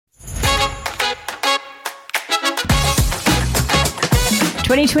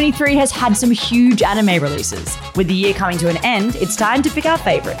2023 has had some huge anime releases. With the year coming to an end, it's time to pick our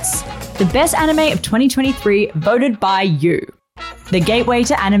favorites. The best anime of 2023 voted by you. The Gateway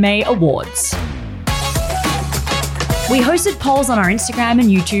to Anime Awards. We hosted polls on our Instagram and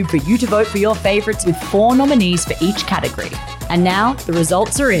YouTube for you to vote for your favorites with 4 nominees for each category. And now the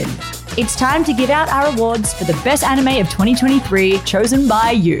results are in. It's time to give out our awards for the best anime of 2023 chosen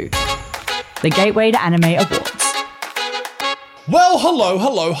by you. The Gateway to Anime Awards. Well,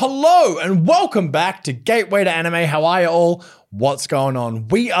 hello, and welcome back to Gateway to Anime. How are you all? What's going on?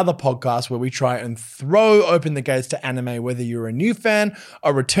 We are the podcast where we try and throw open the gates to anime, whether you're a new fan,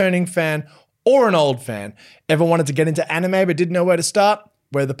 a returning fan, or an old fan. Ever wanted to get into anime but didn't know where to start?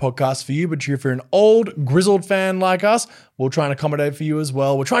 We're the podcast for you, but if you're an old, grizzled fan like us, we'll try and accommodate for you as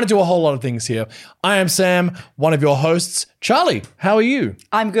well. We're trying to do a whole lot of things here. I am Sam, one of your hosts. Charlie, how are you?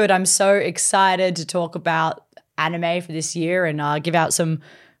 I'm good. I'm so excited to talk about anime for this year and give out some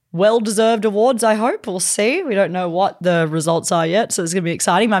well-deserved awards, I hope. We'll see. We don't know what the results are yet, so it's going to be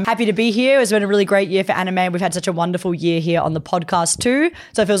exciting. I'm happy to be here. It's been a really great year for anime. We've had such a wonderful year here on the podcast too,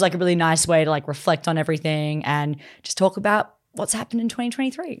 so it feels like a really nice way to reflect on everything and just talk about what's happened in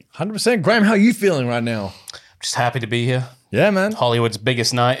 2023. 100%. Graham, how are you feeling right now? Just happy to be here. Yeah, man. Hollywood's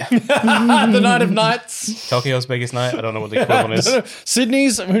biggest night. The night of nights. Tokyo's biggest night. I don't know what the equivalent is.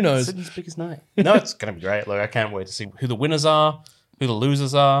 Sydney's, who knows? Sydney's biggest night. No, it's going to be great. Look, I can't wait to see who the winners are, who the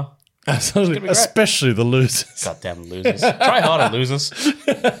losers are. Absolutely. Especially the losers. Goddamn losers. Try harder, losers.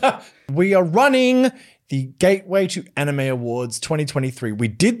 We are running the Gateway to Anime Awards 2023. We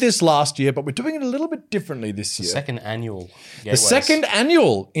did this last year, but we're doing it a little bit differently this year. Second annual Gateways. The second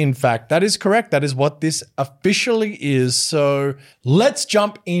annual, in fact. That is correct. That is what this officially is. So let's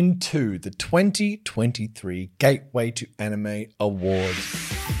jump into the 2023 Gateway to Anime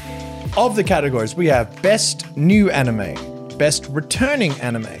Awards. Of the categories, we have Best New Anime, Best Returning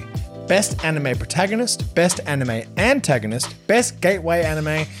Anime, Best Anime Protagonist, Best Anime Antagonist, Best Gateway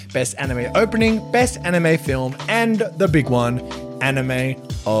Anime, Best Anime Opening, Best Anime Film, and the big one, Anime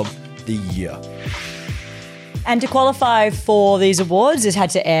of the Year. And to qualify for these awards, it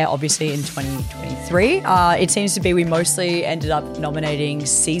had to air obviously in 2023. It seems to be we mostly ended up nominating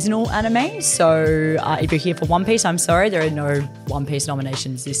seasonal anime. So if you're here for One Piece, I'm sorry, there are no One Piece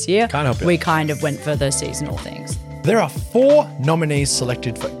nominations this year. Can't help it. We kind of went for the seasonal things. There are 4 nominees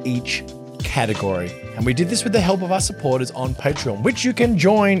selected for each category, and we did this with the help of our supporters on Patreon, which you can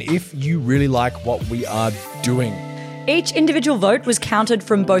join if you really like what we are doing. Each individual vote was counted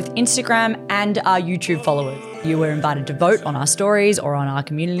from both Instagram and our YouTube followers. You were invited to vote on our stories or on our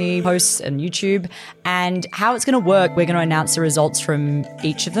community posts and YouTube. And how it's going to work, we're going to announce the results from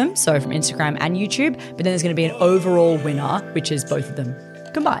each of them, so from Instagram and YouTube, but then there's going to be an overall winner, which is both of them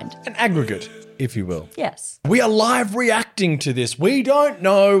combined. An aggregate, if you will. Yes. We are live reacting to this. We don't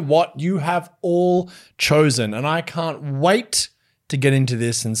know what you have all chosen, and I can't wait to get into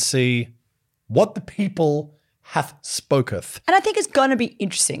this and see what the people hath spoketh. And I think it's going to be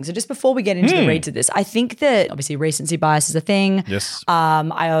interesting. So just before we get into the reads of this, I think that obviously recency bias is a thing. Yes.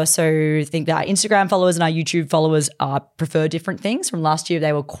 I also think that our Instagram followers and our YouTube followers prefer different things. From last year,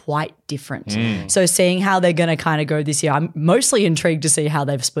 they were quite different. So seeing how they're going to kind of go this year, I'm mostly intrigued to see how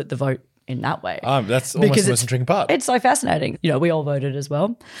they've split the vote in that way. That's almost the most intriguing part. It's so fascinating. You know, we all voted as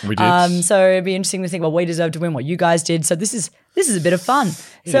well. We did. So it'd be interesting to think, well, we deserve to win what you guys did. So this is a bit of fun.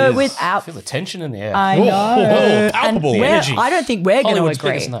 So without... Feel the tension in the air. I know. Whoa, palpable. And energy. I don't think we're going to Hollywood's agree.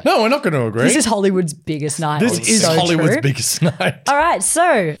 biggest night. No, we're not going to agree. This is Hollywood's biggest night. This It's is so Hollywood's true. biggest night. All right,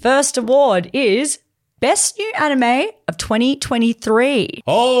 so first award is Best New Anime of 2023.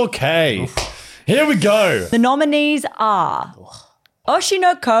 Okay. Here we go. The nominees are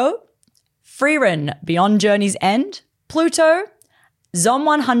Oshinoko, Frieren, Beyond Journey's End, Pluto, Zom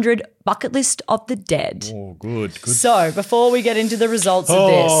 100, Bucket List of the Dead. Oh, good. So before we get into the results of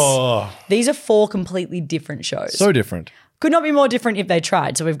this, these are 4 completely different shows. So different. Could not be more different if they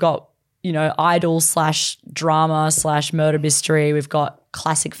tried. So we've got, idol / drama / murder mystery. We've got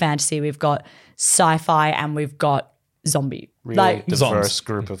classic fantasy. We've got sci-fi, and we've got zombie. Really diverse Zombs.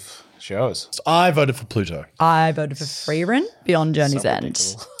 group of shows. So I voted for Pluto. I voted for Frieren, Beyond Journey's End.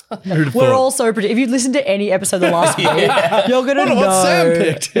 Ridiculous. Who'd have We're thought? all so if you've listened to any episode of the last week, you're gonna know. What Sam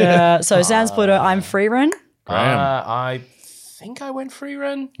picked. Yeah. So Sam's Pluto, I'm Frieren. Graham. I think I went free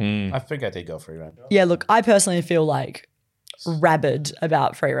run. I think I did go free run. Yeah, look, I personally feel rabid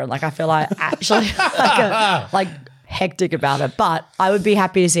about Frieren. I feel actually like hectic about it. But I would be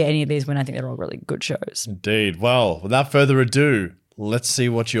happy to see any of these win. I think they're all really good shows. Indeed. Well, without further ado, let's see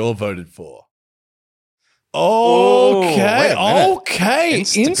what you all voted for. Okay. wait a minute. Okay.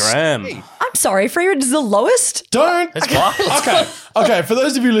 Instagram. I'm sorry, Freeman is the lowest? Don't. That's wild. Okay, for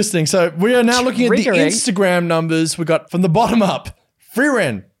those of you listening, so we are now looking at the Triggering. Instagram numbers. We got from the bottom up,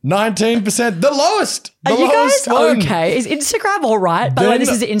 Freeran, 19%, the lowest. The Are you lowest guys one. okay? Is Instagram all right? By the way, Then- this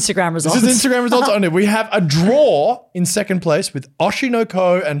is the Instagram results. This is Instagram results only. We have a draw in second place with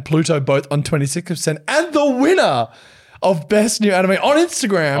Oshinoko and Pluto both on 26%. And the winner of Best New Anime on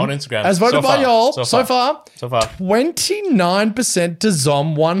Instagram. On Instagram. As voted So by far. y'all. So So far. far. 29% to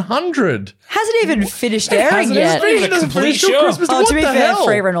Zom 100. Hasn't even finished airing Hasn't yet. even finished. Even a Doesn't complete finish till show. Christmas. Oh, What to be the fair, hell?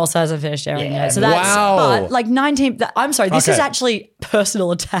 Freeran also hasn't finished airing Yeah. yet. So that's Wow. but like 19. I'm sorry, this is Okay. actually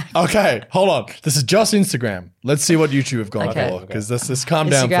personal attack. Okay, hold on. This is just Instagram. Let's see what YouTube have gone Okay. for. Because let's calm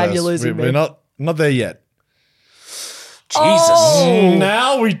down Instagram, first. you're losing We're me. not there yet. Jesus.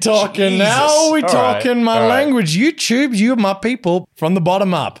 Now we talking. Jesus. Now we All talking right. my All right. language. YouTube, you are my people. From the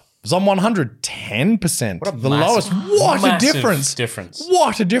bottom up. Zom 100, 10%. The lowest. What a massive difference.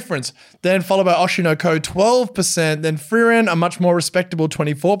 What a difference. Then followed by Oshinoko, 12%. Then Freeran, a much more respectable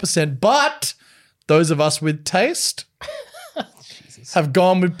 24%. But those of us with taste have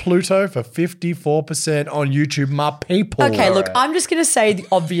gone with Pluto for 54% on YouTube, my people. Okay, look, I'm just going to say the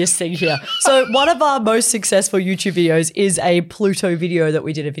obvious thing here. So, one of our most successful YouTube videos is a Pluto video that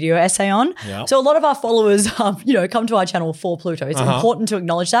we did a video essay on. Yeah. So, a lot of our followers, come to our channel for Pluto. It's important to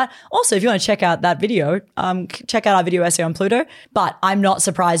acknowledge that. Also, if you want to check out that video, check out our video essay on Pluto. But I'm not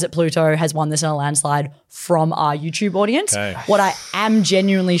surprised that Pluto has won this in a landslide from our YouTube audience. Okay. What I am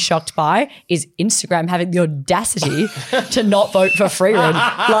genuinely shocked by is Instagram having the audacity to not vote for Freeran.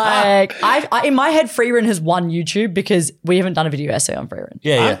 Like, I in my head, Freeran has won YouTube because we haven't done a video essay on Freeran.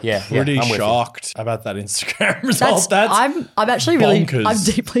 Yeah. Pretty I'm with you. shocked about that Instagram result. I'm actually really, bonkers. I'm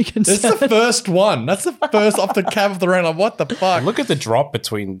deeply It's concerned. the first one. That's the first off the cab of the rank. Like, what the fuck? Look at the drop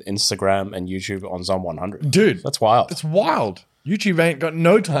between Instagram and YouTube on Zom 100. Dude, That's wild. it's wild. YouTube ain't got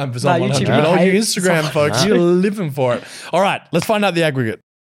no time for No, Zom YouTube 100, but all you hates Instagram Zom folks, you're living for it. All right, let's find out the aggregate.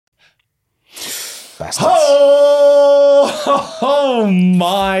 Bastards. Oh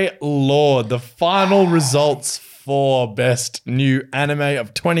my lord. The final results for Best New Anime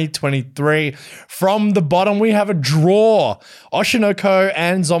of 2023. From the bottom, we have a draw. Oshinoko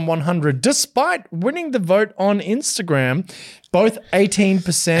and Zom 100, despite winning the vote on Instagram, both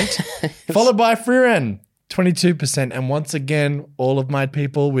 18%, followed by Freeran, 22%. And once again, all of my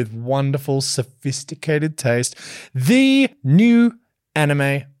people with wonderful, sophisticated taste, the new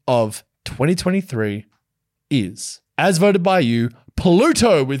anime of 2023 is, as voted by you,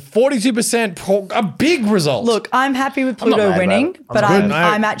 Pluto with 42%. A big result. Look, I'm happy with not mad Pluto about winning, it. but good.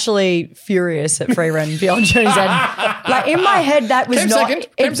 I'm actually furious at Freeran beyond Journey's End. Like in my head, that was Came not. second.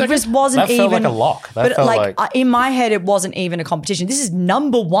 It just wasn't That even felt like a lock. That but felt like like- in my head, it wasn't even a competition. This is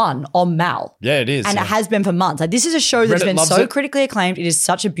number one on Mal. Yeah, it is. And Yeah. it has been for months. Like this is a show that's Reddit been loves so it. critically acclaimed. It is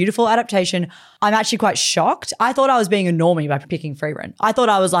such a beautiful adaptation. I'm actually quite shocked. I thought I was being a normie by picking Freeran. I thought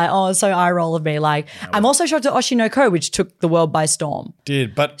I was like, oh, it's so eye roll of me. Like I'm also shocked at Oshinoko, which took the world by storm.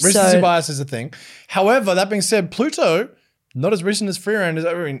 Did, but recency So- bias is a thing. However, that being said, Pluto, not as recent as Freeran.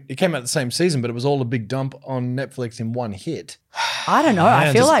 I mean, it came out the same season, but it was all a big dump on Netflix in one hit. I don't know.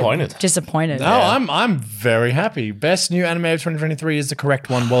 I feel disappointed. like disappointed. No, I'm very happy. Best New Anime of 2023 is the correct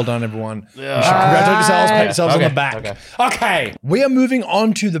one. Well done, everyone. You should congratulate yourselves, pat yourselves on Okay, the back. okay. Okay, we are moving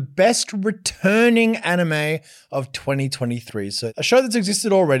on to the best returning anime of 2023. So a show that's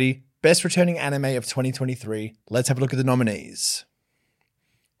existed already, best returning anime of 2023. Let's have a look at the nominees.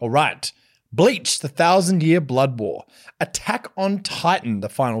 All right. Bleach, The 1,000-Year Blood War. Attack on Titan, the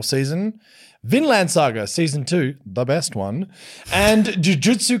final season. Vinland Saga, Season 2, the best one. And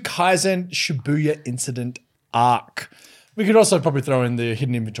Jujutsu Kaisen Shibuya Incident Arc. We could also probably throw in the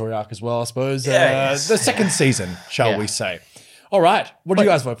Hidden Inventory Arc as well, I suppose. Yes. The second season, shall Yeah. we say. All right. What do you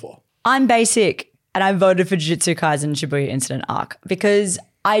guys vote for? I'm basic and I voted for Jujutsu Kaisen Shibuya Incident Arc because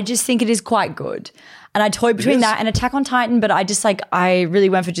I just think it is quite good. And I toyed between that and Attack on Titan, but I really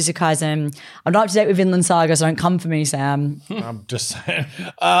went for Jujutsu Kaisen. I'm not up to date with Vinland Saga, so don't come for me, Sam. I'm just saying.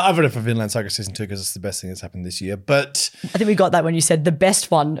 I voted for Vinland Saga Season 2 because it's the best thing that's happened this year. But I think we got that when you said the best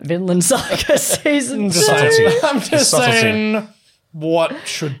one, Vinland Saga Season 2. Subtlety. I'm just Subtlety. saying what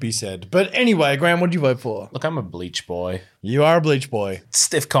should be said. But anyway, Graham, what did you vote for? Look, I'm a Bleach boy. You are a Bleach boy.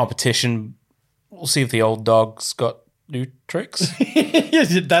 Stiff competition. We'll see if the old dog's got new tricks.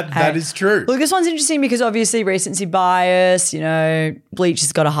 that is true. Look, this one's interesting because obviously recency bias, Bleach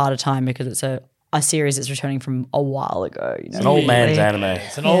has got a harder time because it's a series that's returning from a while ago. It's An old man's anime.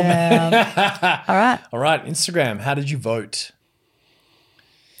 It's an old man. All right. All right, Instagram, how did you vote?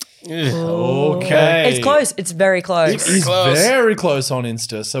 Ugh. Okay. It's close. It's very close. It's close. very close on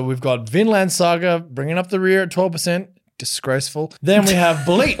Insta. So we've got Vinland Saga bringing up the rear at 12%. Disgraceful. Then we have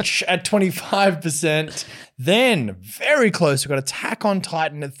Bleach at 25%. Then, very close, we've got Attack on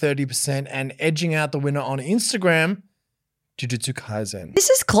Titan at 30%. And edging out the winner on Instagram, Jujutsu Kaisen.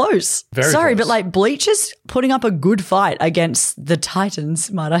 This is close. Very Sorry, close. but like Bleach is putting up a good fight against the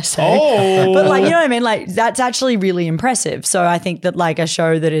Titans, might I say. Oh. But like, you know what I mean? Like that's actually really impressive. So I think that like a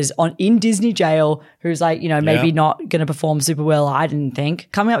show that is in Disney jail, who's like, you know, maybe Yeah. not going to perform super well, I didn't think.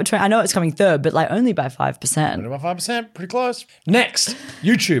 Coming up with 20, I know it's coming third, but like only by 5%. About 5%, pretty close. Next,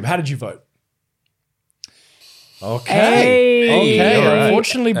 YouTube. How did you vote? Okay. Hey. All right.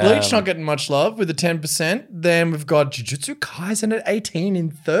 Unfortunately, Bleach not getting much love with the 10%. Then we've got Jujutsu Kaisen at 18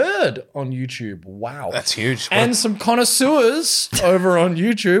 in third on YouTube. Wow. That's huge. And some connoisseurs over on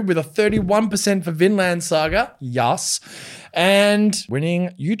YouTube with a 31% for Vinland Saga. Yes. And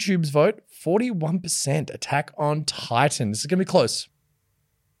winning YouTube's vote, 41%. Attack on Titan. This is going to be close.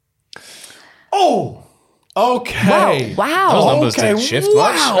 Oh, okay. Wow. Those numbers didn't shift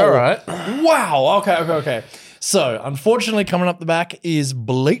much. All right. Wow. Okay. So, unfortunately, coming up the back is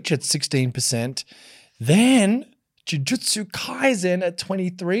Bleach at 16%. Then Jujutsu Kaisen at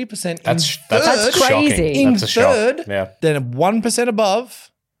 23%. That's That's shocking. crazy. In That's a shock. third. Yeah. Then 1%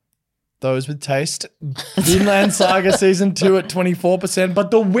 above those with taste. Vinland Saga Season 2 at 24%. But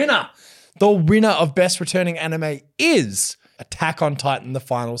the winner of Best Returning Anime is Attack on Titan, the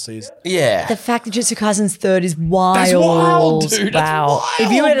final season. Yeah. The fact that Jujutsu Kaisen's third is wild. That's wild, dude. That's Wow. wild,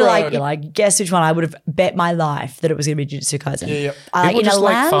 If you were to bro. like guess which one, I would have bet my life that it was going to be Jujutsu Kaisen. Yeah. People in just a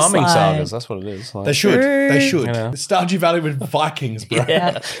like farming landslide. sagas. That's what it is. Like, They should. They should. You know. Stardew Valley with Vikings, bro.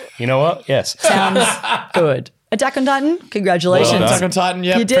 yeah. You know what? Yes. Sounds good. Attack on Titan, congratulations. Well done. Attack on Titan,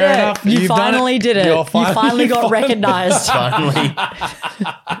 yeah, You did fair it. enough. You You've done finally did it. You're You finally got finally- recognized. Finally.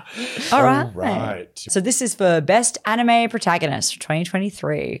 All right. Right. So this is for Best Anime Protagonist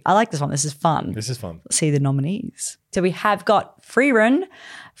 2023. I like this one. This is fun. This is fun. Let's see the nominees. So we have got Frieren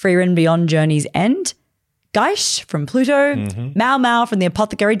Beyond Journey's End, Geist from Pluto, Mao Mao from the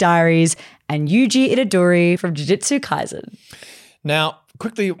Apothecary Diaries, and Yuji Itadori from Jujutsu Kaisen. Now,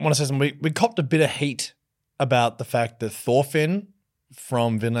 quickly, want to say something. We copped a bit of heat about the fact that Thorfinn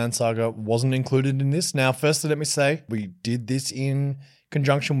from Vinland Saga wasn't included in this. Now, firstly, let me say we did this in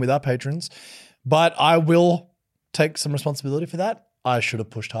conjunction with our patrons, but I will take some responsibility for that. I should have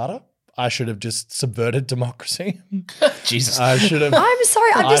pushed harder. I should have just subverted democracy. Jesus. I should have. I'm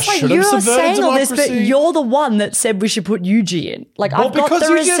sorry. I'm just I like, should have you're subverted saying all this, but democracy. you're the one that said we should put Yuji in. Like, I've got the it's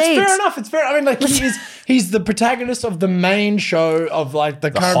receipts. fair enough. It's fair. I mean, like he's the protagonist of the main show of like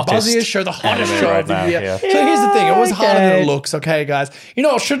the current hottest buzziest show, the hottest anime show right of the now, year. yeah. So here's the thing: it was harder than okay. it looks. Okay, guys. You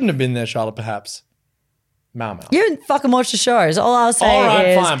know what shouldn't have been there, Charlotte? Perhaps Mao Mao. You didn't fucking watch the shows. All I'll say All right,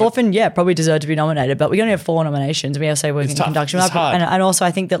 is fine, but- Thorfinn, probably deserved to be nominated, but we only have 4 nominations. We also work in tough. conjunction. It's hard. And also,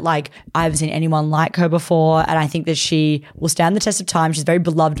 I think that like I haven't seen anyone like her before, and I think that she will stand the test of time. She's very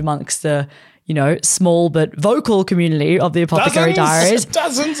beloved amongst the small but vocal community of the Apothecary Diaries.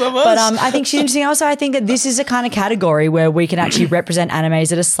 Dozens of us. But I think she's interesting. Also, I think that this is a kind of category where we can actually represent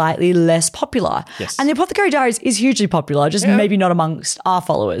animes that are slightly less popular. Yes. And the Apothecary Diaries is hugely popular, just maybe not amongst our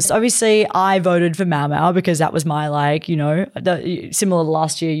followers. Obviously, I voted for Mao Mao because that was my similar to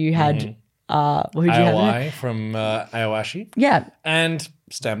last year. You had who'd you have? in it? AOI from Aoashi, Yeah. and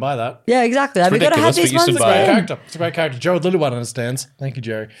stand by that. Yeah, exactly. Like, we got to have ridiculous, but these you ones. stood It's a by great it. man. character. It's a great character. Jared Littlewhite understands. Thank you,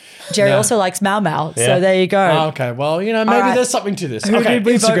 Jerry. Jerry Now- also likes Mao Mao, Yeah. so there you go. Oh, okay. Well, maybe right. there's something to this. Who okay, did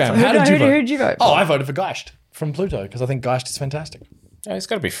we vote Instagram. for? How did you vote? Who'd you vote Oh, for? I voted for Geist from Pluto because I think Geist is fantastic. Yeah, it's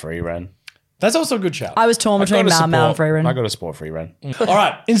got to be free run. That's also a good shout. I was torn between Mao Mao and Frieren. I got to support free run. All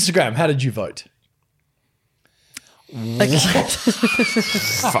right, Instagram. How did you vote?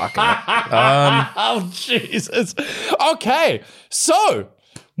 Fuck. Oh, Jesus. Okay, so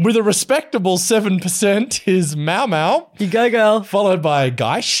with a respectable 7% is Mao Mao, You go, girl. followed by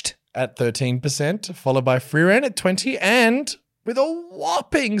Geist at 13%, followed by Frieren at 20%, and with a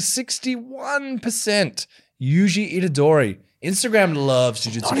whopping 61%, Yuji Itadori. Instagram loves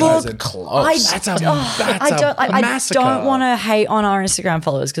Jujutsu Kaisen. Close. That's a I massacre. don't want to hate on our Instagram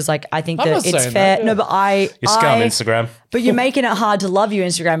followers because, like, I think I'm that not it's saying fair. that, yeah. No, but You scum Instagram. But you're making it hard to love you,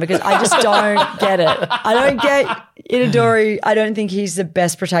 Instagram, because I just don't get it. I don't get Itadori. I don't think he's the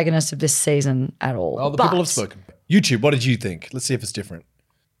best protagonist of this season at all. Well, the But people have spoken. YouTube, what did you think? Let's see if it's different.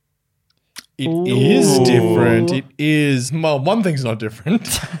 It is different. It is. Well, one thing's not different.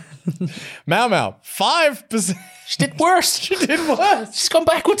 Mao Mao, 5%. She did worse. She did worse. She's gone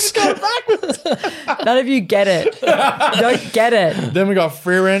backwards. None of you get it. Don't get it. Then we got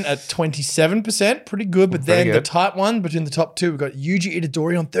Frieren at 27%. Pretty good. But then Pretty the good. tight one between the top two, we've got Yuji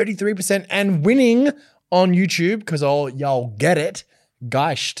Itadori on 33% and winning on YouTube, because y'all get it,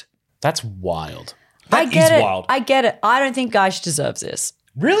 Geist. That's wild. I get is it. wild. I get it. I don't think Gaish deserves this.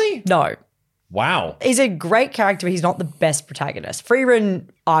 Really? No. Wow. He's a great character, but he's not the best protagonist. Frieren,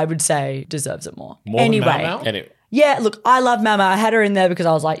 I would say, deserves it more. More than anyway. Mao Mao? Anyway, Yeah, look, I love Mama. I had her in there because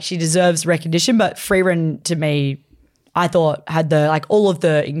I was like, she deserves recognition, but Frieren, to me, I thought had all of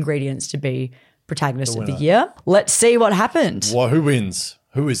the ingredients to be protagonist of the year. Let's see what happened. Well, who wins?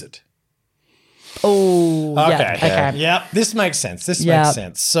 Who is it? Oh, yeah. Okay. Yeah, this makes sense. This Yeah. makes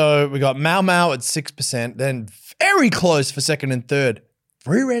sense. So we got Mao Mao at 6%, then very close for second and third.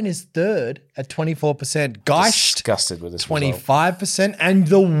 Frieren is third at 24%. Geist, disgusted with this result. 25%. And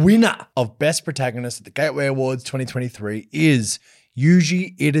the winner of Best Protagonist at the Gateway Awards 2023 is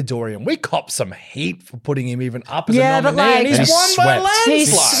Yuji Itadori. And we copped some heat for putting him even up as Yeah, a but nominee. And he's he won by a swept. He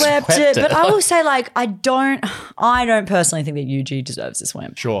landslide. swept Swept it, but it. I will say, I don't personally think that Yuji deserves this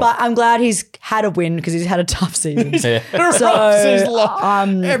win. Sure. But I'm glad he's had a win because he's had a tough season. Yeah.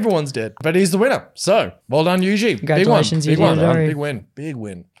 Everyone's dead. But he's the winner. So, well done, Yuji. Congratulations, Big Yuji one. Itadori. Big win. Big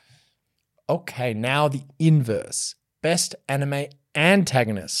win. Okay, now the inverse. Best anime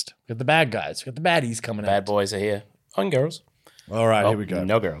antagonist. We got the bad guys. We got the baddies coming Bad out. boys are here. On girls. All right, here we go.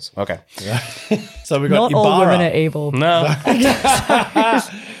 No girls. Okay. So we got Not all women Ibarra. are evil. No.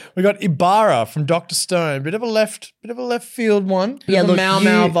 We got Ibarra from Dr. Stone. Bit of a left field one. Bit Yeah, of a look, Mao you-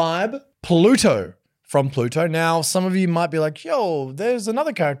 Mao vibe. Pluto from Pluto. Now, some of you might be like, yo, there's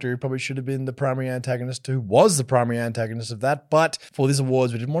another character who probably should have been the primary antagonist, who was the primary antagonist of that. But for these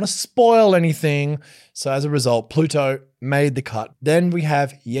awards, we didn't want to spoil anything. So as a result, Pluto made the cut. Then we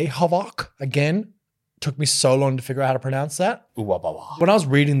have Yehovok again. Took me so long to figure out how to pronounce that. Ooh, wah, wah, wah. When I was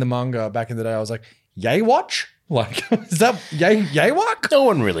reading the manga back in the day, I was like, Yeywatch? Like, is that Yeywok? No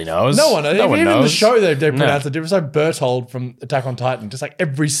one really knows. No one. No one Even in the knows. show, they pronounce it. It was like Berthold from Attack on Titan. Just like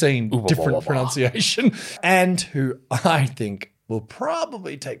every scene, Ooh, wah, different wah, wah. pronunciation. And who I think will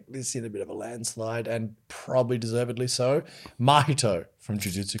probably take this in a bit of a landslide and probably deservedly so, Mahito from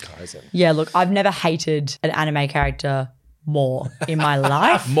Jujutsu Kaisen. Yeah, look, I've never hated an anime character more in my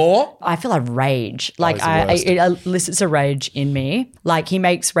life. More? I feel like rage. Like he's the worst. it elicits a rage in me. Like he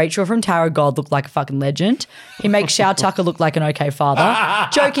makes Rachel from Tower of God look like a fucking legend. He makes Shao Tucker look like an okay father.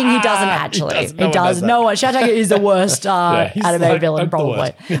 Joking, he doesn't actually. doesn't. No He one does. does that. No one. Shao Tucker is the worst he's anime like villain the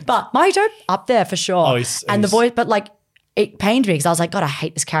probably. But Mahito up there for sure. Oh, and the he's- voice, but like it pained me because I was like, God, I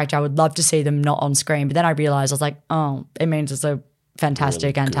hate this character. I would love to see them not on screen. But then I realized I was like, oh, it means it's a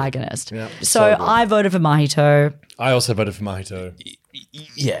fantastic antagonist. Yeah, so so good. I voted for Mahito. I also voted for Mahito.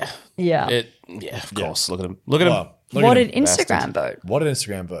 Yeah. Yeah. Of course. Look at him. Look at him. Wow. Look What at did him. Instagram vote? What an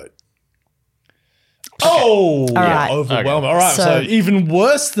Instagram vote. Oh, right. overwhelming. Okay. All right, so, So- even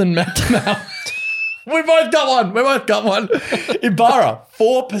worse than Mao Mao. We both got one. Ibarra,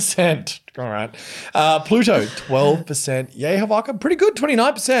 4%. All right. Pluto, 12%. Yehovaka, pretty good,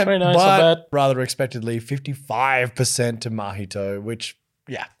 29%. Very nice, But not bad. rather expectedly, 55% to Mahito, which,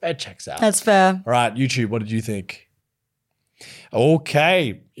 yeah, it checks out. That's fair. All right, YouTube, what did you think?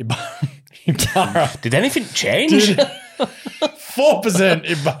 Okay. Ibarra. Did anything change? 4%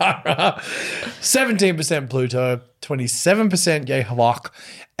 Ibarra, 17% Pluto, 27% Yehovok,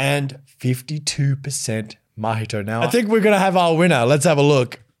 and 52% Mahito. Now, I think we're going to have our winner. Let's have a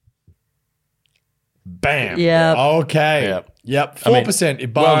look. Bam. Yep. Okay. Yep. 4%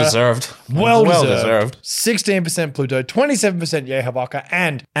 Ibarra. Well deserved. Well Well deserved. deserved. 16% Pluto, 27% Yehovaka,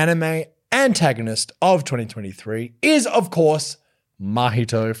 and anime antagonist of 2023 is, of course,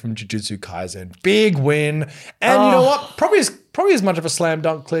 Mahito from Jujutsu Kaisen. Big win. And you know what? Probably as much of a slam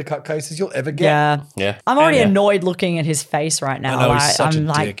dunk clear cut case as you'll ever get. Yeah. Yeah. I'm already Yeah. annoyed looking at his face right now. I know, he's such I'm a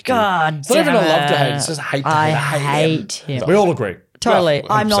like, dick, dude. God, It's not even a damn love to it. hate, it's just hate to I hate hate him. We all agree. Totally. Yeah,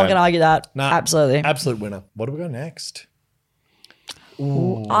 I'm not 100%. going to argue that. Nah, Absolutely. Absolute winner. What do we go next?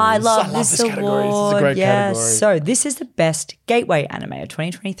 I love this category. This is a award. great Yes. category. So this is the best gateway anime of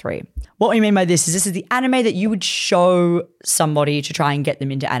 2023. What we mean by this is the anime that you would show somebody to try and get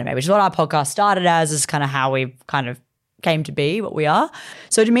them into anime, which is what our podcast started as. This is kind of how we kind of came to be what we are.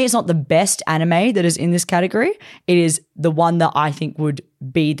 So to me, it's not the best anime that is in this category. It is the one that I think would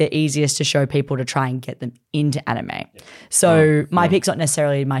be the easiest to show people to try and get them into anime. So my pick's not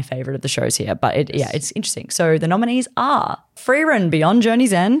necessarily my favorite of the shows here, but it's interesting. So the nominees are Frieren Beyond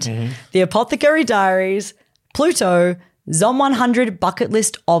Journey's End, The Apothecary Diaries, Pluto, Zom 100 Bucket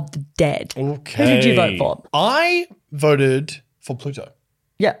List of the Dead. Okay. Who did you vote for? I voted for Pluto.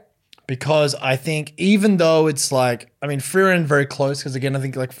 Yeah. Because I think even though it's like, I mean, Frieren very close because again, I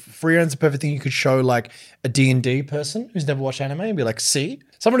think like Frieren's the perfect thing you could show like a D&D person who's never watched anime and be like, see?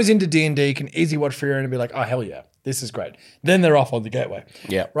 Someone who's into D&D can easily watch Frieren and be like, oh, hell yeah, this is great. Then they're off on the gateway.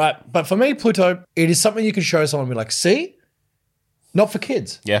 Yeah. Right. But for me, Pluto, it is something you can show someone and be like, see? Not for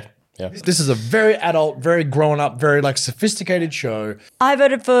kids. Yeah. Yeah. This is a very adult, very grown up, very like sophisticated show. I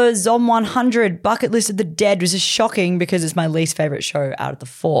voted for Zom 100. Bucket List of the Dead, which is shocking because it's my least favorite show out of the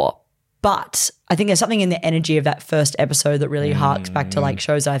 4. But I think there's something in the energy of that first episode that really harks back to like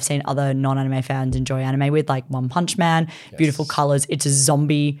shows that I've seen other non-anime fans enjoy anime with, like One Punch Man, Beautiful Colors. It's a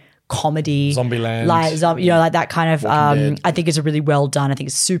zombie comedy. Zombieland. Like, like that kind of, Dead. I think it's a really well done. I think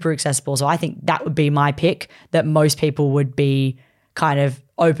it's super accessible. So I think that would be my pick, that most people would be kind of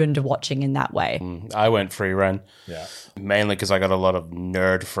open to watching in that way. I went Free Ren. Yeah. Mainly because I got a lot of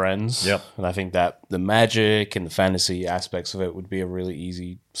nerd friends. Yep. And I think that the magic and the fantasy aspects of it would be a really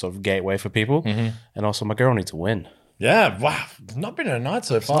easy sort of gateway for people. And also, my girl needs to win. Yeah. Wow. Not been a night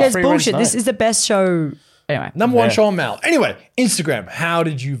so far. It's Free bullshit. Ren's This is the best show. Anyway. Number one show on Mal. Anyway, Instagram. How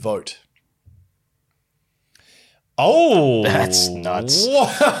did you vote? Oh, That's nuts.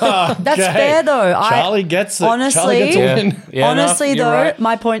 That's fair though. Charlie gets it. Honestly, Charlie gets a win. Yeah, honestly no, you're though, right.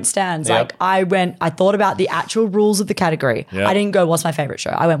 my point stands. Yep. Like I thought about the actual rules of the category. Yep. I didn't go, what's my favorite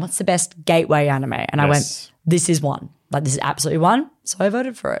show? I went, what's the best gateway anime? And I Yes. went, this is one. Like this is absolutely one. So I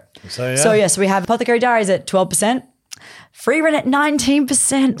voted for it. So, yeah. So we have Apothecary Diaries at 12%. Free Run at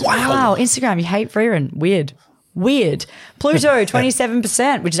 19%. Wow. Instagram, you hate Free Run. Weird. Pluto,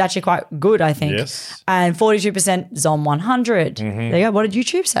 27%, which is actually quite good, I think. Yes. And 42% Zom 100. There you go. What did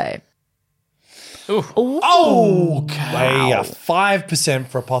YouTube say? Okay, 5%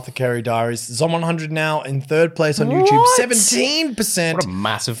 for Apothecary Diaries. Zom 100 now in third place on YouTube. What? 17%. What a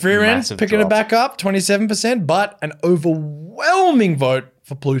massive, Free Ren massive picking drop. it back up, 27%, but an overwhelming vote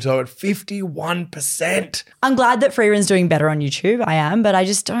for Pluto at 51%. I'm glad that Free Run's doing better on YouTube. I am, but I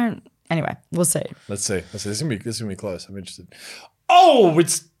just don't. Anyway, we'll see. Let's see. This is gonna be close. I'm interested. Oh,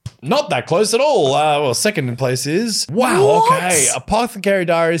 it's not that close at all. Well, second in place is What? Okay, Apothecary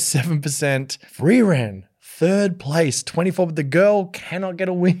Diaries 7%. Free Ren third place 24. But the girl cannot get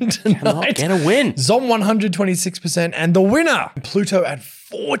a win tonight. Get a win. Zom 126%, and the winner Pluto at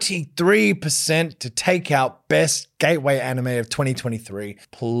 43% to take out best gateway anime of 2023.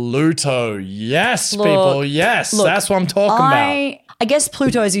 Pluto, yes, Look, people, yes, look, that's what I'm talking about. I guess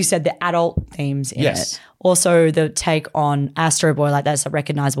Pluto, as you said, the adult themes in Yes. it. Also, the take on Astro Boy, like that's a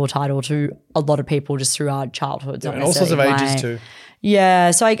recognizable title to a lot of people just through our childhoods. And all sorts of ages too. Yeah,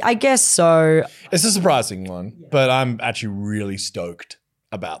 so I guess so. It's a surprising one, but I'm actually really stoked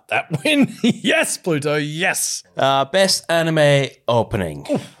about that win. Yes, Pluto, yes. Best anime opening.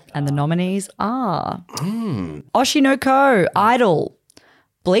 And the nominees are Oshinoko, Idol,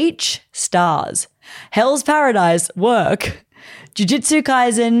 Bleach, Stars, Hell's Paradise, Work, Jujutsu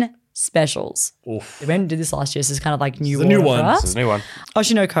Kaisen, Specials. Oof. We went and did this last year, so it's kind of like new the new order one. for us. This is a new one.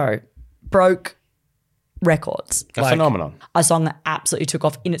 Oshinoko broke records. A Like- phenomenon. A song that absolutely took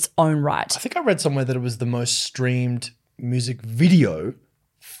off in its own right. I think I read somewhere that it was the most streamed music video,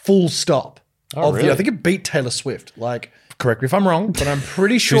 full stop. really? I think it beat Taylor Swift. Like, correct me if I'm wrong, but I'm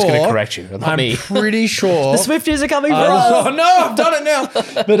pretty sure. Who's going to correct you? Not I'm me. pretty sure. The Swifties are coming for us. Oh no, I've done it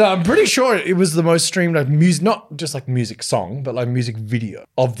now. But I'm pretty sure it was the most streamed like music, not just like music song, but like music video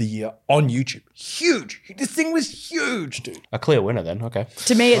of the year on YouTube. Huge. This thing was huge, dude. A clear winner then. Okay.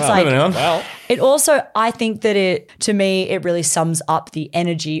 To me, it's Moving like on. Well, it also, I think that it really sums up the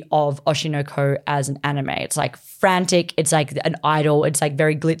energy of Oshinoko as an anime. It's like frantic, it's like an idol, it's like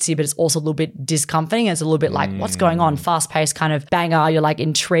very glitzy, but it's also a little bit discomforting. It's a little bit like, what's going on? Fast paced kind of banger. You're like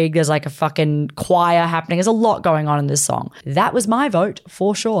intrigued. There's like a fucking choir happening. There's a lot going on in this song. That was my vote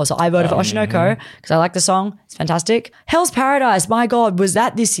for sure. So I voted for Oshinoko because I like the song. It's fantastic. Hell's Paradise, my God, was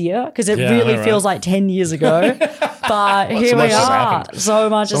that this year? Because it Yeah, really right. feels like 10 years ago. But here much we has are. happened. So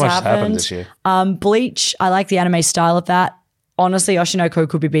much has happened. this year. Bleach, I like the anime style of that. Honestly, Oshinoko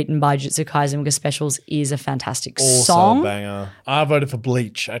could be beaten by Jujutsu Kaisen because Specials is a fantastic also song. a banger. I voted for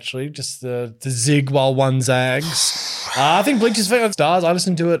Bleach, actually, just to zig while one zags. I think Bleach is favorite stars. I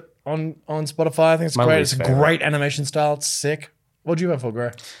listened to it on Spotify. I think it's My great. least It's a favorite. great animation style. It's sick. What'd you vote for,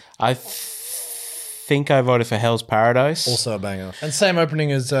 Gray? I think I voted for Hell's Paradise. Also a banger. And same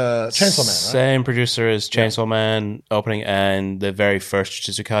opening as Chainsaw Man, right? Same producer as Chainsaw Man opening and the very first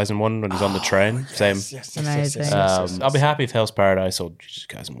Jujutsu Kaisen one when he's on the train. Same. Amazing. I'll be happy if Hell's Paradise or Jujutsu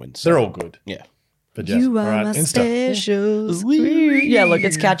Kaisen wins. They're all good. Yeah. But yes. You are all right, my Insta. special squeeze. Yeah, look,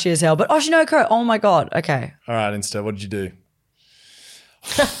 it's catchy as hell. But Oshinoko, oh my God. Okay. All right, Insta, what did you do?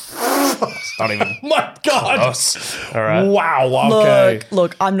 Not even My God. close. All right. Wow, okay.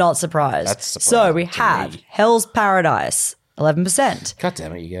 Look, I'm not surprised. That's so surprising we to have me. Hell's Paradise, 11%. God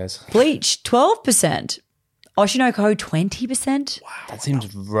damn it, you guys. Bleach, 12%. Oshinoko, 20%. That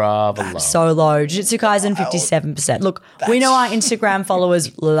seems rather low. So low. Jujutsu Kaisen, 57%. Look, we know our Instagram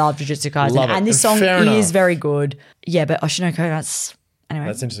followers love Jujutsu Kaisen, Love it. and this song Fair is enough. very good. Yeah, but Oshinoko, that's Anyway,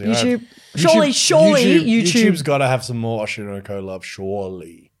 That's interesting. YouTube. All right. Surely YouTube. YouTube's got to have some more Oshinoko love,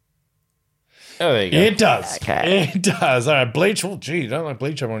 surely. Oh, there you go. It does. Okay. It does. All right, Bleach. Oh, gee, you don't like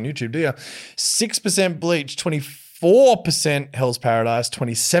Bleach over on YouTube, do you? 6% Bleach, 24% Hell's Paradise,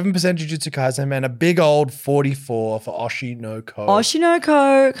 27% Jujutsu Kaisen, and a big old 44 for Oshinoko.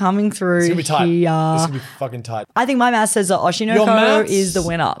 Oshinoko coming through It's going to be tight. here. It's going to be fucking tight. I think my math says that Your Oshinoko maths- is the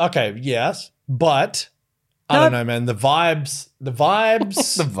winner. Okay, yes. But, I don't know, man. The vibes. The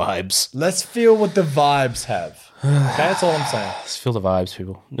vibes. Let's feel what the vibes have. Okay, that's all I'm saying. Let's feel the vibes,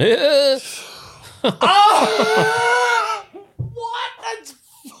 people. What? That's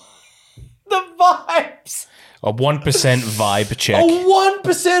the vibes. A 1% vibe check. A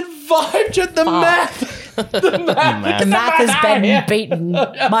 1% vibe check. The math. The math. The math has been beaten.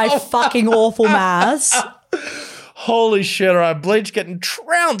 My fucking awful maths. Holy shit. All right. Bleach getting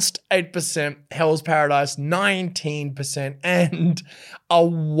trounced 8%. Hell's Paradise 19%. And a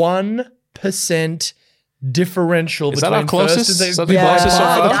 1% differential Is that between our closest? first and second. Is that the closest so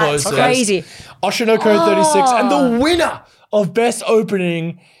far? That's crazy. Oshinoko 36. And the winner of best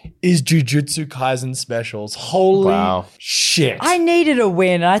opening is Jujutsu Kaisen Specials. Holy Wow. shit. I needed a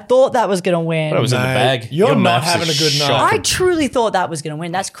win. I thought that was going to win. It was in the Mate, bag. you're Your not maths having is a good night. shocking. I truly thought that was going to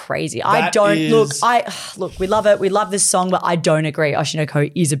win. That's crazy. I That don't is- look. We love it. We love this song, but I don't agree. Oshinoko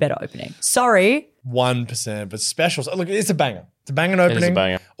is a better opening. Sorry. 1%. But Specials, look, it's a banger. It's a banging opening. is a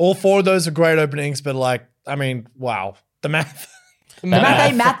banger. All four of those are great openings, but like, I mean, wow. The math. The math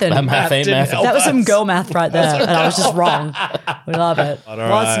ain't mathin'. That math ain't didn't math. help That was some us. girl math right there, and I was just wrong. We love it. All What's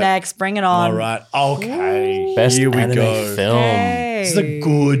right. next? Bring it on. All right. Okay. Best Here we anime go. film. Hey. This is a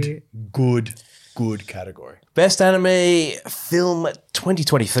good category. Best anime film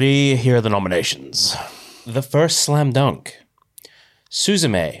 2023. Here are the nominations. The First Slam Dunk,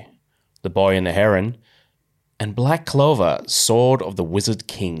 Suzume, The Boy and the Heron, and Black Clover, Sword of the Wizard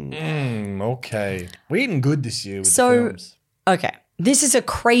King. Okay. We're eating good this year with the So- films. Okay, this is a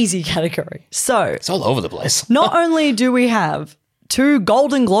crazy category. So It's all over the place. not only do we have 2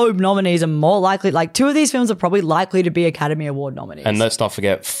 Golden Globe nominees and more likely, like 2 of these films are probably likely to be Academy Award nominees. And let's not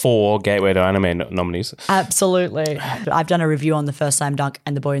forget 4 Gateway to Anime nominees. Absolutely. I've done a review on The First Slam Dunk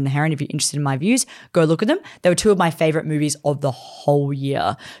and The Boy and the Heron. If you're interested in my views, go look at them. They were 2 of my favorite movies of the whole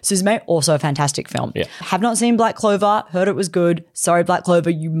year. Suzume, also a fantastic film. Yeah. Have not seen Black Clover, heard it was good. Sorry, Black Clover,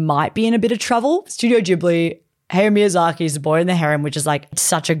 you might be in a bit of trouble. Studio Ghibli, Hayao Miyazaki's The Boy and the Heron, which is like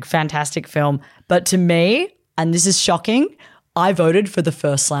such a fantastic film. But to me, and this is shocking, I voted for The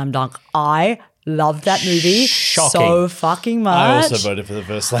First Slam Dunk. I loved that movie Shocking. so fucking much. I also voted for the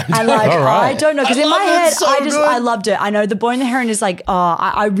first slam And dunk. like, All right. I don't know, because I in my love it head, so I good. loved it. I know The Boy and the Heron is like,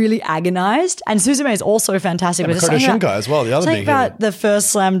 I really agonized. And Suzume is also fantastic. But Makoto something Shinkai about- as well, the other something big hero. about The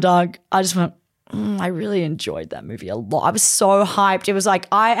First Slam Dunk, I just went, I really enjoyed that movie a lot. I was so hyped. It was like,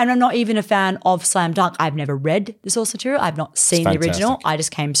 and I'm not even a fan of Slam Dunk. I've never read the source material. I've not seen the original. fantastic. I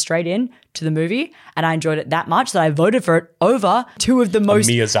just came straight in to the movie and I enjoyed it that much that I voted for it over 2 of the most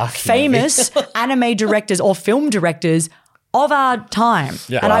Miyazaki famous anime directors or film directors of our time.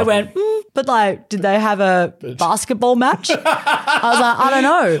 Yeah. And I Wow. went, but like, did they have a basketball match? I was like, I don't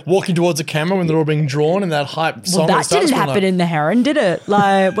know. Walking towards a camera when they're all being drawn and that hype song. Well, that didn't happen in The Heron, did it?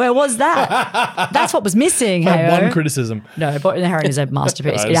 Like, where was that? That's what was missing. I have Heyo. one criticism. No, Boy and the Heron is a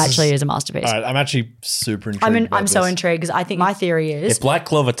masterpiece. Alright, It this actually is- is a masterpiece. All right, I'm actually super intrigued. I'm so intrigued because I think my theory is If Black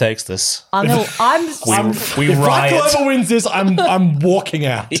Clover takes this, I'm we If Black riot. Clover wins this, I'm walking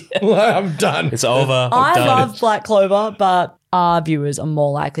out. I'm done. It's over. I Done. love Black Clover, but our viewers are more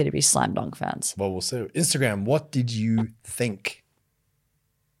likely to be Slam Dunk fans. Well, we'll see. Instagram, what did you think?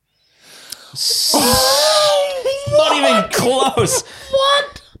 Not even close.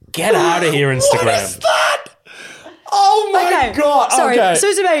 What? Get out of here, Instagram. What is that? Oh my god! Sorry, okay.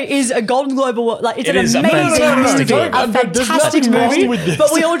 Suzume is a Golden Globe Award. Like, it's It an is a amazing fantastic movie, movie. a There's fantastic nothing wrong movie. with this.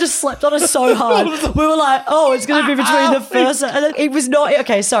 But we all just slept on it so hard. We were like, "Oh, it's going to be between the first." And then it was not.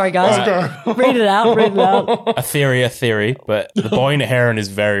 Okay, sorry guys. Read it out. Read it out. A theory, but The Boy and the Heron is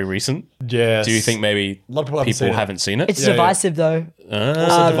very recent. Yes. Do you think maybe lot of people people haven't seen haven't seen it? It's Yeah, yeah. divisive though.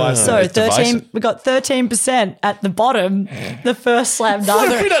 Also divisive. So It's 13. divisive. We got 13% at the bottom. The first Slam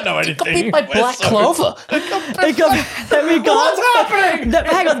Dunk. we don't know anything. Beat by We're Black so- Clover. Then we got. What's happening?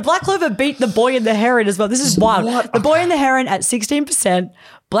 Hang on, Black Clover beat The Boy and the Heron as well. This is wild. The Boy and the Heron at 16%,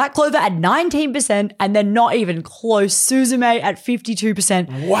 Black Clover at 19%, and then not even close. Suzume at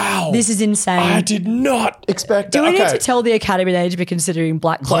 52%. Wow. This is insane. I did not expect that. Do we need Okay. to tell the Academy they need to be considering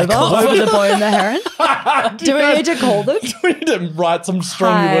Black Clover Clover. over The Boy and the Heron? Do we need to call them? We need to write some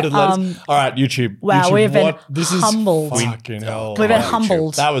strongly Hi, worded letters. All right, YouTube. wow, YouTube, we have been this humbled. is fucking hell. We've been on, YouTube.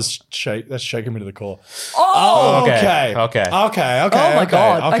 humbled. That's shaking me to the core. Oh, Okay. Okay. oh my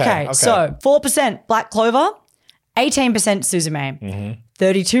God. Okay. So 4% Black Clover, 18% Suzume,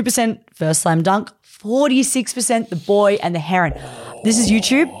 32% First Slam Dunk, 46% The Boy and the Heron. This is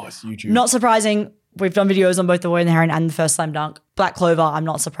YouTube. it's YouTube. Not surprising. We've done videos on both The Boy and the Heron and the First Slam Dunk. Black Clover, I'm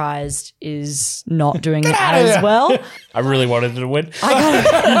not surprised, is not doing it outta as here. well. I really wanted to win.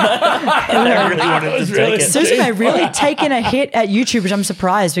 I I really wanted to really take it. Suzume really taken a hit at YouTube, which I'm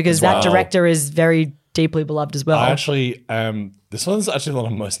surprised because that Wow. director is very deeply beloved as well. I actually, this one's actually the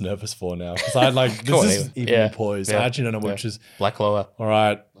one I'm most nervous for now because I like Go on, this is Ava. evenly Yeah. poised. Yeah. I actually don't know which is. Black Clover. All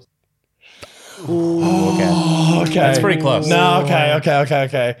right. Okay. Okay. That's pretty close. No,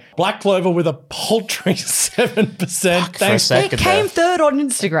 okay. Black Clover with a paltry 7%. For a Thanks. second it came there. third on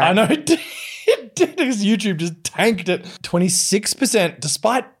Instagram. I know it did. It did because YouTube just tanked it. 26%,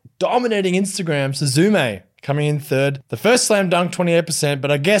 despite dominating Instagram. Suzume coming in third. The First Slam Dunk, 28%,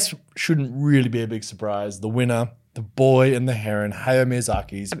 but I guess shouldn't really be a big surprise. The winner, The Boy and the Heron, Hayao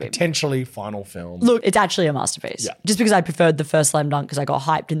Miyazaki's potentially final film. Look, it's actually a masterpiece. Yeah. Just because I preferred the First Slam Dunk because I got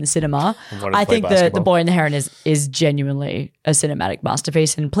hyped in the cinema, wanted to I play think the basketball. Boy and the Heron is genuinely a cinematic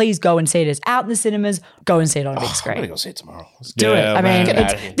masterpiece. And please go and see it. It's out in the cinemas. Go and see it on a big I'm screen. gonna go see it tomorrow. Let's Do Yeah, it. I mean, man. Get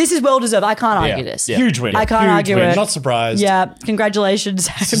outta here. this is well deserved. I can't argue Yeah. this. Yeah. Huge win. I can't Huge argue win. it. Not surprised. Yeah, congratulations,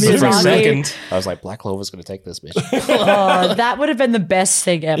 For a Miyazaki. second, I was like, Black Clover's gonna take this bitch. Oh, that would have been the best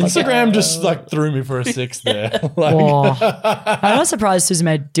thing ever. Instagram just like threw me for a 6 there. Like, Oh. I'm not surprised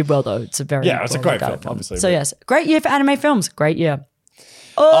Suzume did well though. It's a very Yeah, it's a well great regarded film, obviously, So but- yes, great year for anime films. Great year.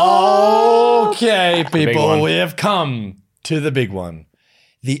 Okay, big people, one. we have come to the big one.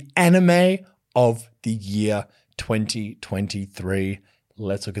 The anime of the year 2023.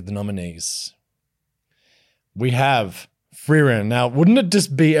 Let's look at the nominees. We have Frieren. Now, wouldn't it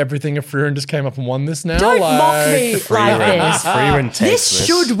just be everything if Frieren just came up and won this now? Don't mock me like this. Freeman takes This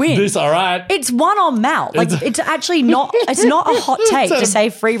should win. This, all right. It's one on Mal. Like it's actually not. It's not a hot take to say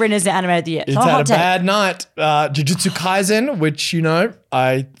Frieren is the anime of the year. It's It's not a had hot a take. bad night. Jujutsu Kaisen, which,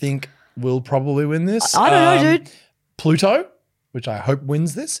 I think will probably win this. I don't know, dude. Pluto, which I hope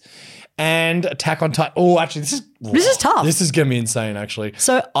wins this. And Attack on Titan. Oh, actually, this is tough. This is going to be insane, actually.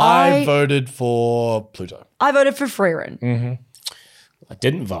 So I voted for Pluto. I voted for Frieren. I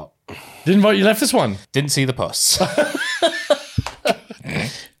didn't vote. Didn't vote. You left this one. Didn't see the posts.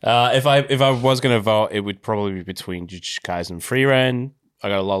 If I was gonna vote, it would probably be between Jujutsu Kaisen and Frieren. I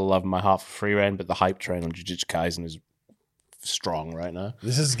got a lot of love in my heart for Frieren, but the hype train on Jujutsu Kaisen is strong right now.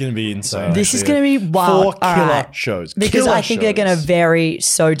 This is going to be insane. This is actually. going to be wild. 4 All killer right. shows. Because Killer I think they're going to shows. vary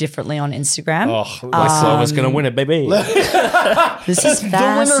so differently on Instagram. Oh, Black Clover's gonna win it, baby. This is winner.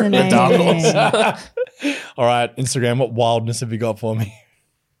 fascinating. Dark horse. all right, Instagram, what wildness have you got for me?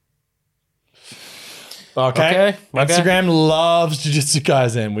 Okay. Okay. Instagram loves Jujutsu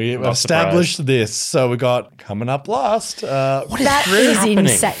Kaisen. We Not established this. So we got coming up last. That is happening?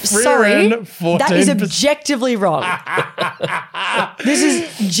 insane. Frieren, Sorry, that is 14%. objectively wrong. This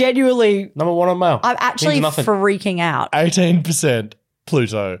is genuinely. Number one on Mal. I'm actually Means nothing. freaking out. 18%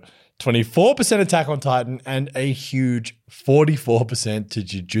 Pluto, 24% Attack on Titan, and a huge 44% to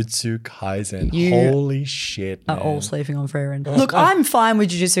Jujutsu Kaisen. You Holy shit, man. Are all sleeping on Frieren. Look, I'm fine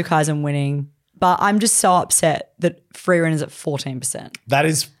with Jujutsu Kaisen winning, but I'm just so upset that Frieren is at 14%. That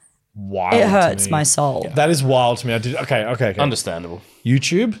is wild. It to hurts me. my soul. That is wild to me. Okay. Understandable.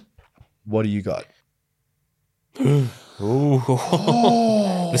 YouTube, what do you got? Ooh.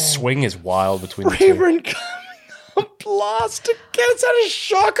 The swing is wild between the two. Frieren coming up last again. It's had a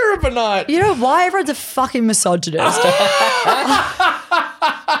shocker of a night. You know why everyone's a fucking misogynist?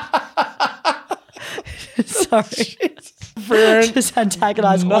 Sorry. Frieren. Just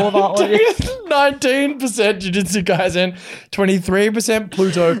antagonize all of our audience. 19% Jujutsu Kaisen, 23%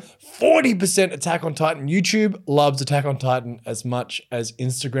 Pluto, 40% Attack on Titan. YouTube loves Attack on Titan as much as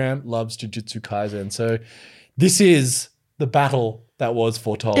Instagram loves Jujutsu Kaisen. So this is the battle that was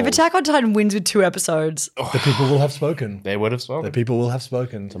foretold. If Attack on Titan wins with 2 episodes, the people will have spoken. They would have The spoken. people will have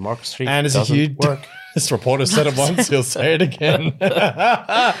spoken. The Marcus Street And as a doesn't huge work. this reporter said it once, he'll say it again.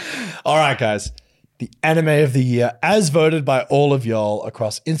 All right, guys. The anime of the year, as voted by all of y'all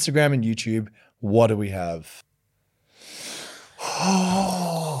across Instagram and YouTube. What do we have?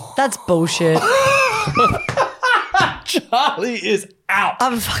 that's bullshit. Charlie is out.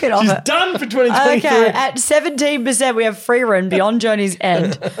 I'm fucking off She's it. done for 2023. Okay, at 17%, we have Freerun Beyond Journey's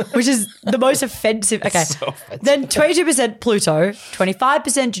End, which is the most offensive. Okay, So offensive. then 22% Pluto,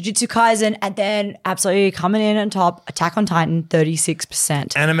 25% Jujutsu Kaisen, and then absolutely coming in on top, Attack on Titan,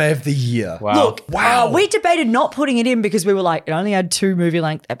 36%. Anime of the year. Wow. Look, Wow. we debated not putting it in because we were like, it only had 2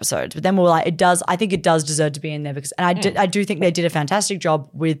 movie-length episodes. But then we were like, I think it does deserve to be in there because, and I do think they did a fantastic job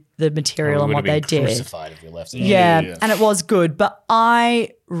with the material and what they did. Crucified if you left it. Yeah, and it was good. But I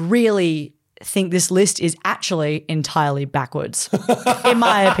really think this list is actually entirely backwards, in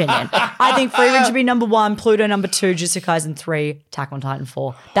my opinion. I think Freerun should be number 1, Pluto number 2, Jujutsu Kaisen 3, Attack on Titan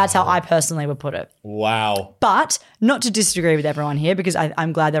 4. That's how I personally would put it. Wow. But not to disagree with everyone here because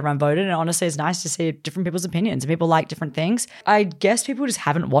I'm glad everyone voted. And honestly, it's nice to see different people's opinions. People like different things. I guess people just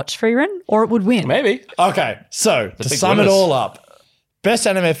haven't watched Freerun or it would win. Maybe. Okay, so to big sum it winners. all up, best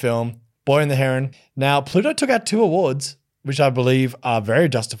anime film, Boy and the Heron. Now, Pluto took out 2 awards, which I believe are very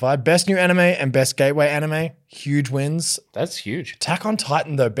justified. Best new anime and best gateway anime, huge wins. That's huge. Attack on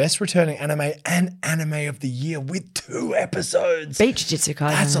Titan, though, best returning anime and anime of the year with 2 episodes. Beat Jujutsu Kaisen.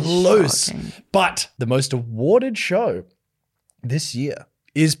 That's is loose. shocking. But the most awarded show this year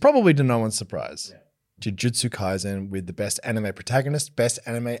is probably to no one's surprise. Jujutsu Kaisen with the best anime protagonist, best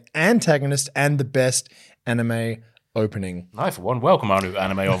anime antagonist, and the best anime opening. I, for one, welcome our new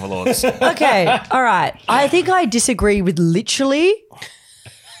anime overlords. Okay, all right. I think I disagree with literally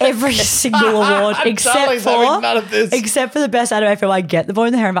every single award Charlie's having none of this. except for the best anime film. I get the Boy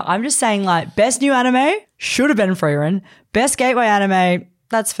and the Heron, but I'm just saying like best new anime should have been Freerun. Best gateway anime,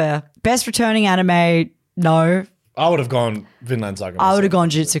 that's fair. Best returning anime, no. I would have gone Vinland Saga. I would have gone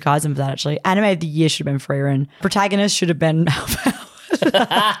Jujutsu Kaisen for that actually. Anime of the year should have been Freerun. Protagonist should have been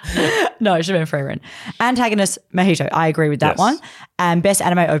No, it should have been Freerun. Antagonist, Mahito. I agree with that Yes. one. And best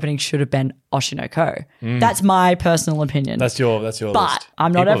anime opening should have been Oshinoko. That's my personal opinion. That's your but list.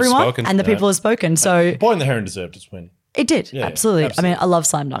 I'm not People have everyone, spoken and the for that. people have spoken. So Boy and the Heron deserved its win. it did. Yeah, absolutely. absolutely. I mean, I love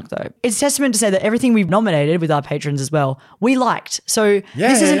Slam Dunk though. It's testament to say that everything we've nominated with our patrons as well, we liked. So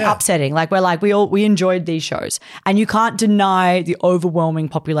this isn't upsetting. Like we enjoyed these shows. And you can't deny the overwhelming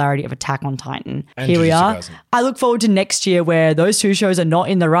popularity of Attack on Titan. And Here we Jujutsu are. Kaisen. I look forward to next year where those 2 shows are not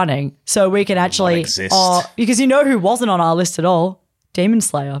in the running. So we can actually exist. because you know who wasn't on our list at all? Demon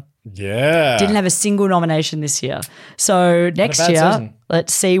Slayer. Yeah. Didn't have a single nomination this year. So next bad year, season.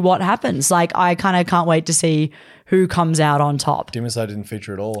 let's see what happens. Like I kind of can't wait to see who comes out on top. Demon Slayer didn't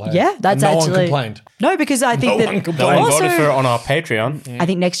feature at all. Hey? Yeah, that's And no actually one complained. No, because I think No that one complained. No one also, voted for it on our Patreon. I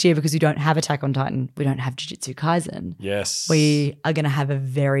think next year because we don't have Attack on Titan, we don't have Jujutsu Kaisen. Yes. We are going to have a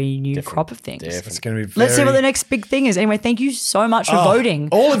very new crop of things. It's going to be very... Let's see what the next big thing is. Anyway, thank you so much for voting.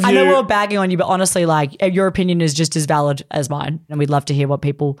 all of I know you- we're bagging on you, but honestly, like your opinion is just as valid as mine, and we'd love to hear what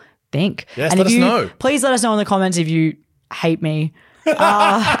people think. Yes, and let if us you, know. Please let us know in the comments if you hate me.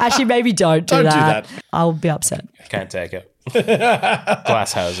 Actually, maybe don't do Don't do that. that. I'll be upset. Can't take it.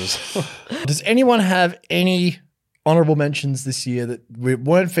 Glass houses. Does anyone have any honorable mentions this year that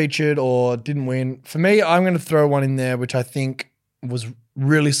weren't featured or didn't win? For me, I'm going to throw one in there, which I think was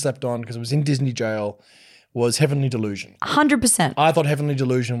really slept on because it was in Disney jail, was Heavenly Delusion. 100%. I thought Heavenly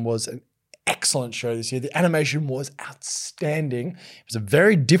Delusion was an excellent show this year. The animation was outstanding. It was a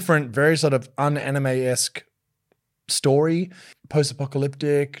very different, very sort of un-anime-esque story,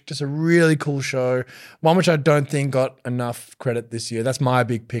 post-apocalyptic, just a really cool show. One which I don't think got enough credit this year. That's my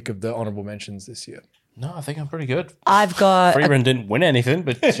big pick of the honorable mentions this year. No, I think I'm pretty good. I've got Freerun didn't win anything,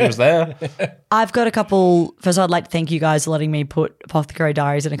 but she was there. I've got a couple. First, I'd like to thank you guys for letting me put Apothecary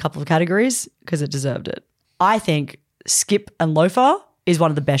Diaries in a couple of categories because it deserved it. I think Skip and Loafer is one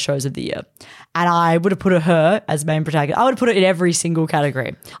of the best shows of the year. And I would have put her as main protagonist. I would have put it in every single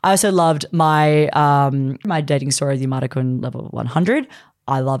category. I also loved my my dating story, the Yamada-kun Level 100.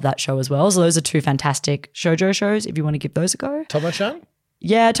 I love that show as well. So those are 2 fantastic shoujo shows if you want to give those a go. Tomo-chan?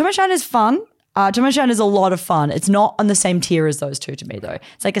 Yeah, Tomo-chan is fun. Tomo-chan is a lot of fun. It's not on the same tier as those 2 to me, though.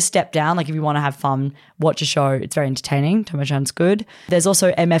 It's like a step down. Like if you want to have fun, watch a show. It's very entertaining. Tomo-chan's good. There's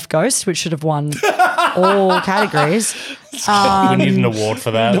also MF Ghost, which should have won all categories. We need an award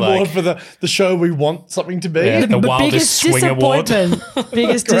for that. The award Like, for the show we want something to be. Yeah. The wildest biggest swing award. disappointment.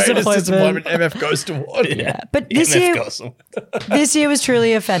 Biggest Greatest disappointment. disappointment, MF Ghost Award. Yeah, but MF this year, Gossam. this year was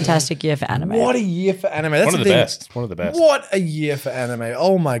truly a fantastic year for anime. What a year for anime. That's One of the thing. best. One of the best. What a year for anime.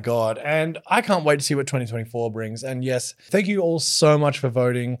 Oh my God. And I can't wait to see what 2024 brings. And yes, thank you all so much for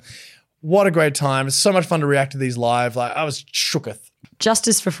voting. What a great time. It's so much fun to react to these live. Like I was shooketh.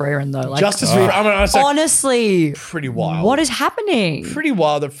 Justice for Freerun, though. Like, Justice for I say honestly, pretty wild. what is happening? Pretty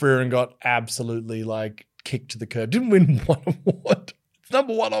wild that Freerun got absolutely like kicked to the curb. Didn't win one award. It's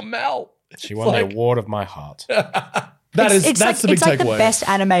number 1 on Mal. She won the award of my heart. That's the big it's like the takeaway. best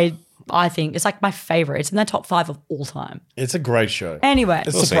anime, I think. It's like my favorite. It's in the top 5 of all time. It's a great show. Anyway,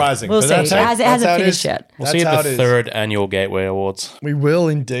 It's see. surprising. We'll but see. that's It how- hasn't that's how it finished is. yet. We'll That's see how at it the is. third annual Gateway Awards. We will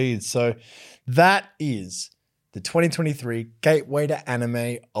indeed. So that is the 2023 Gateway to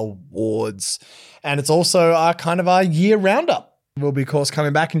Anime Awards. And it's also our year roundup. We'll be, of course,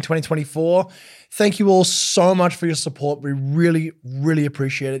 coming back in 2024. Thank you all so much for your support. We really, really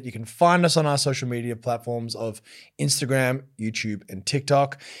appreciate it. You can find us on our social media platforms of Instagram, YouTube, and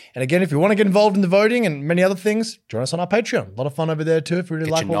TikTok. And again, if you want to get involved in the voting and many other things, join us on our Patreon. A lot of fun over there too if you really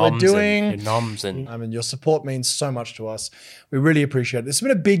like what we're doing. Your noms and I mean, your support means so much to us. We really appreciate it. It's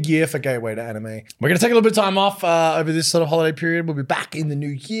been a big year for Gateway to Anime. We're going to take a little bit of time off over this sort of holiday period. We'll be back in the new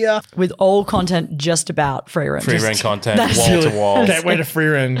year. With all content just about free rent. free Just reign content, that's wall to wall. Gateway to Free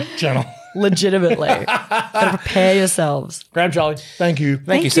Run channel. legitimately. Gotta prepare yourselves. Grab Charlie. Thank you.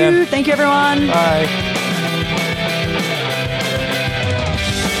 Thank you, Sam. Thank you, everyone. Bye.